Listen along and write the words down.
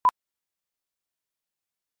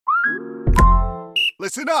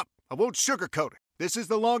Listen up. I won't sugarcoat it. This is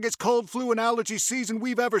the longest cold, flu, and allergy season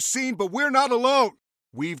we've ever seen, but we're not alone.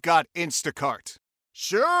 We've got Instacart.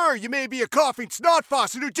 Sure, you may be a coughing snot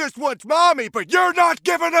faucet who just wants mommy, but you're not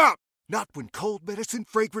giving up. Not when cold medicine,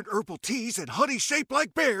 fragrant herbal teas, and honey shaped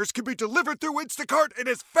like bears can be delivered through Instacart in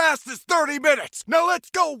as fast as 30 minutes. Now let's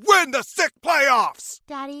go win the sick playoffs.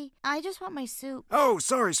 Daddy, I just want my soup. Oh,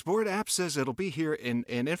 sorry, Sport. App says it'll be here in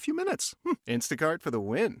a few minutes. Instacart for the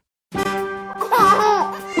win.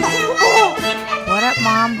 What up,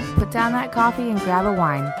 Mom? Put down that coffee and grab a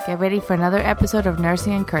wine. Get ready for another episode of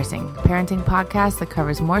Nursing and Cursing, a parenting podcast that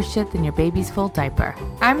covers more shit than your baby's full diaper.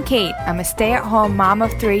 I'm Kate. I'm a stay-at-home mom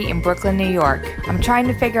of 3 in Brooklyn, New York. I'm trying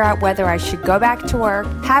to figure out whether I should go back to work,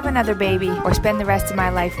 have another baby, or spend the rest of my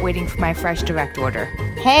life waiting for my fresh direct order.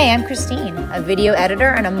 Hey, I'm Christine, a video editor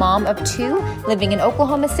and a mom of 2 living in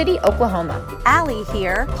Oklahoma City, Oklahoma. Allie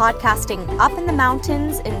here, podcasting up in the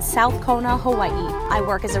mountains in South Kona, Hawaii. I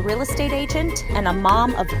work as a real estate agent and a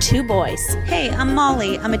mom of 2 boys. Hey, I'm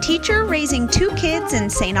Molly. I'm a teacher raising 2 kids in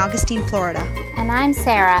St. Augustine, Florida. And I'm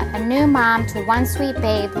Sarah, a new mom to one sweet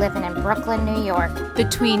babe living in Brooklyn, New York.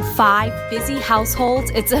 Between 5 busy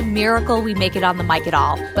households, it's a miracle we make it on the mic at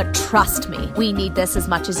all. But trust me, we need this as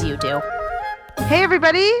much as you do. Hey,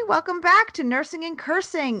 everybody. Welcome back to Nursing and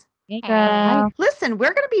Cursing. Hey. Listen,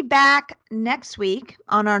 we're going to be back next week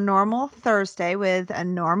on our normal Thursday with a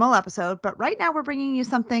normal episode, but right now we're bringing you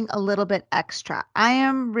something a little bit extra. I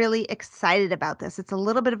am really excited about this. It's a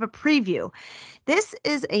little bit of a preview. This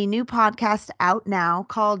is a new podcast out now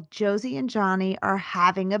called Josie and Jonny Are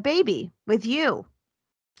Having a Baby with You.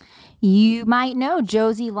 You might know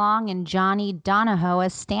Josie Long and Johnny Donahoe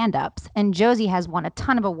as stand-ups, and Josie has won a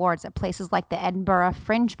ton of awards at places like the Edinburgh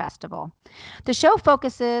Fringe Festival. The show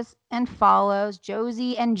focuses and follows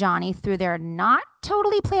Josie and Johnny through their not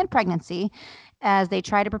totally planned pregnancy as they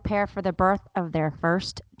try to prepare for the birth of their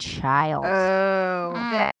first child. Oh,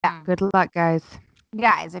 yeah. Good luck, guys.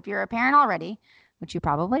 Guys, if you're a parent already, which you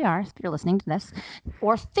probably are if you're listening to this,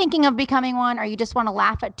 or thinking of becoming one, or you just want to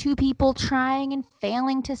laugh at 2 people trying and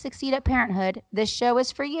failing to succeed at parenthood, this show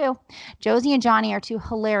is for you. Josie and Johnny are 2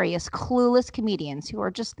 hilarious, clueless comedians who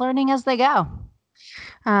are just learning as they go.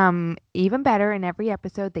 Even better, in every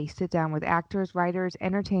episode, they sit down with actors, writers,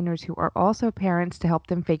 entertainers who are also parents to help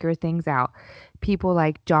them figure things out. People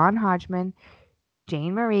like John Hodgman,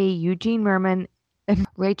 Jane Marie, Eugene Merman, and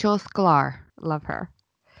Rachel Sklar. Love her.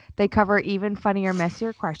 They cover even funnier,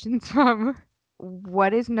 messier questions from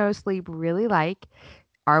what is no sleep really like?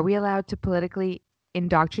 Are we allowed to politically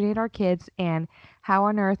indoctrinate our kids? And how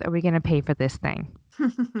on earth are we going to pay for this thing?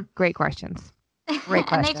 Great questions. Great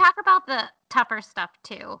question. And they talk about the tougher stuff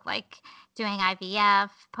too, like doing IVF,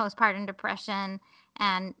 postpartum depression,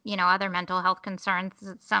 and, other mental health concerns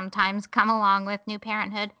that sometimes come along with new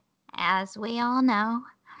parenthood, as we all know.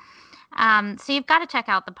 So you've got to check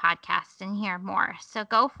out the podcast and hear more. So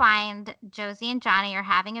go find Josie and Johnny Are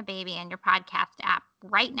Having a Baby in your podcast app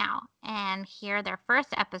right now and hear their first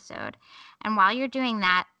episode. And while you're doing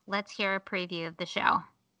that, let's hear a preview of the show.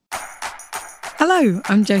 Hello,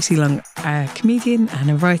 I'm Josie Long, a comedian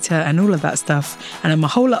and a writer and all of that stuff, and I'm a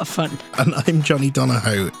whole lot of fun. And I'm Jonny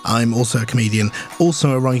Donahoe. I'm also a comedian,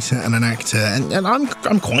 also a writer and an actor, and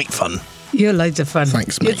I'm quite fun. You're loads of fun.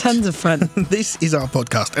 Thanks, mate. You're tons of fun. This is our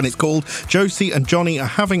podcast, and it's called Josie and Johnny Are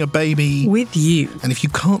Having a Baby with You. And if you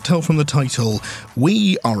can't tell from the title,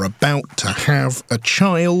 we are about to have a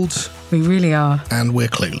child. We really are. And we're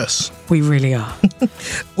clueless. We really are.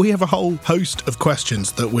 We have a whole host of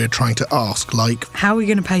questions that we're trying to ask, like... How are we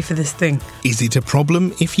going to pay for this thing? Is it a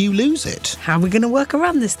problem if you lose it? How are we going to work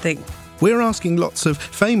around this thing? We're asking lots of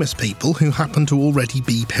famous people who happen to already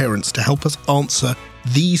be parents to help us answer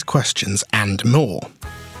these questions and more.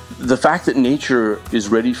 The fact that nature is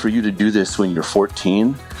ready for you to do this when you're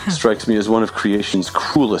 14 strikes me as one of creation's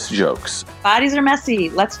cruelest jokes. Bodies are messy.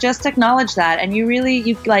 Let's just acknowledge that. And you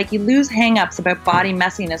lose hang-ups about body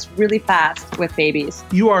messiness really fast with babies.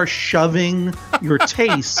 You are shoving your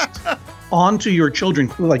taste onto your children,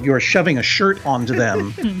 like you're shoving a shirt onto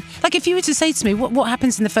them. Like if you were to say to me, what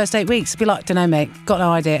happens in the first 8 weeks? I'd be like, don't know, mate, got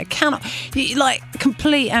no idea. I cannot,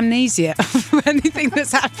 complete amnesia of anything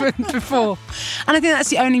that's happened before. And I think that's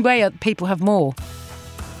the only way people have more.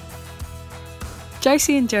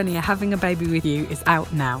 Josie and Jonny Are Having a Baby with You is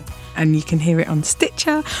out now. And you can hear it on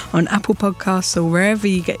Stitcher, on Apple Podcasts, or wherever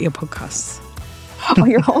you get your podcasts. Oh,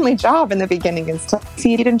 your only job in the beginning is to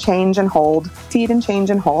feed and change and hold. Feed and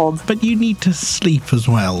change and hold. But you need to sleep as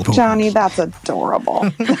well. Johnny, that's adorable.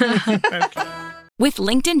 Okay. With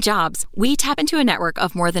LinkedIn Jobs, we tap into a network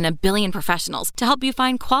of more than 1 billion professionals to help you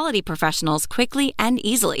find quality professionals quickly and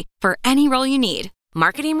easily for any role you need.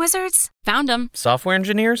 Marketing wizards? Found them. Software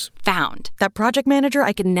engineers? Found. That project manager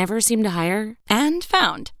I could never seem to hire? And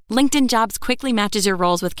found. LinkedIn Jobs quickly matches your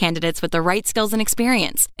roles with candidates with the right skills and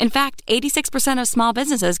experience. In fact, 86% of small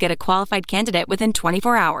businesses get a qualified candidate within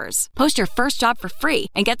 24 hours. Post your first job for free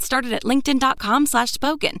and get started at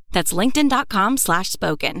linkedin.com/spoken. That's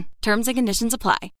linkedin.com/spoken. Terms and conditions apply.